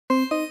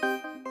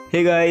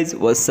Hey guys,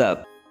 what's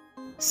up?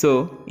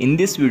 So in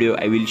this video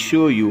I will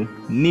show you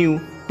new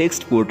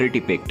text portrait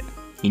effect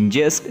in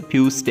just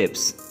few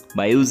steps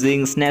by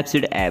using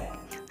Snapseed app.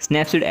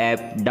 Snapseed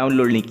app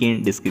download link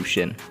in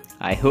description.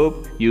 I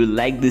hope you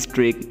like this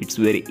trick. It's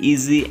very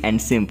easy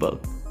and simple.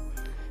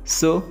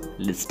 So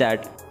let's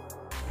start.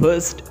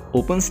 First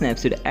open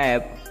Snapseed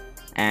app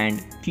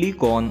and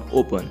click on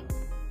open.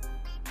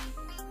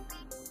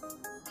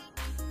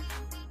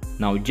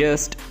 Now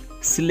just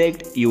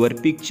select your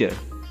picture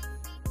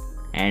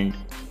and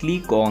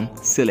click on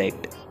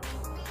select.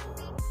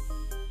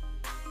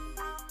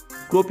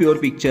 Crop your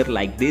picture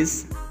like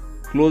this,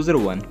 closer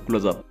one,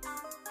 close up.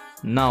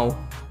 Now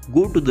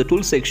go to the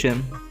tool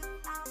section,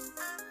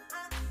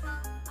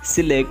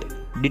 select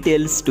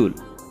details tool.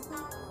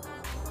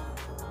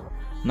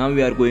 Now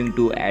we are going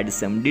to add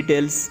some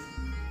details.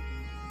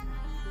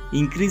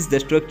 Increase the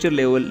structure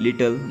level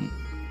little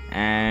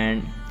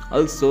and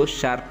also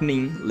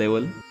sharpening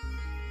level.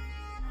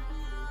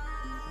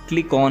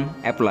 Click on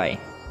apply.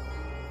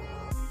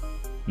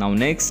 Now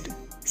next,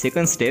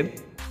 second step,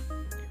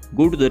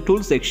 go to the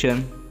tool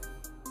section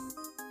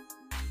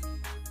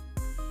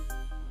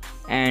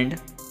and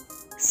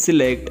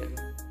select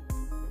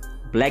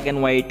black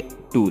and white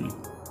tool.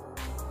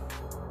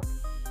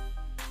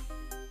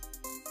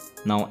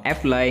 Now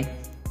apply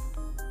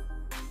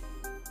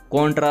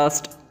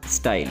contrast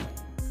style,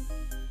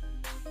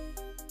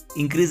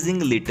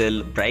 increasing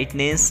little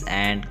brightness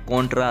and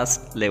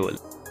contrast level,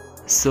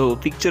 so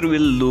picture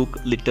will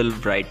look little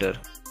brighter.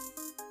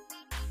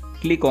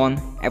 Click on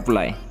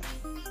apply.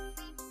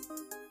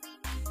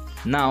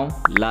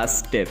 Now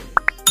last step,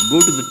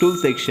 go to the tool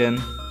section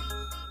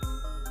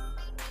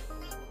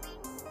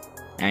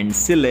and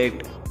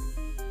select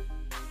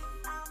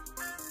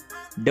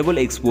double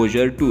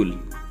exposure tool.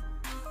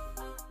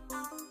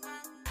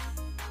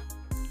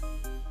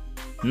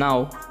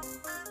 Now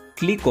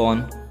click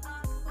on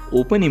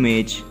open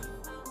image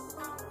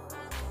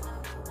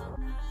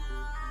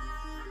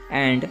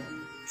and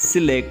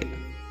select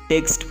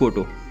text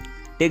photo.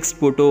 Text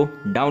photo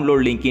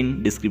download link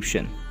in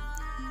description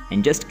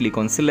and just click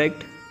on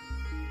select.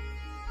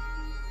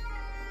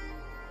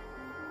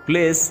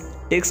 Place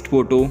text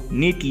photo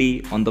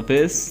neatly on the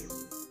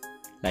face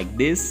like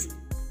this.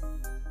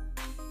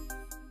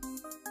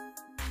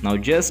 Now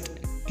just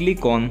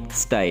click on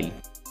style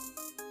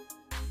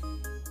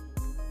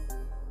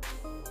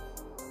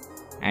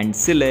and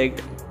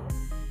select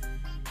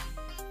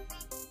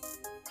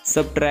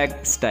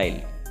subtract style.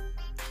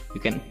 You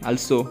can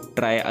also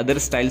try other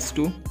styles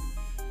too.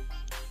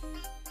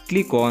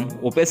 Click on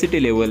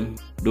opacity level,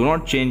 do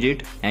not change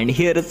it, and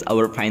here is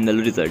our final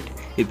result.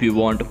 If you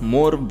want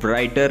more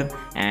brighter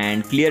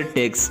and clear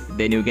text,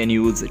 then you can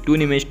use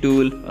toon image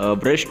tool,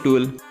 brush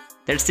tool.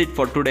 That's it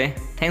for today.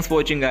 Thanks for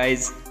watching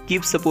guys.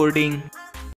 Keep supporting.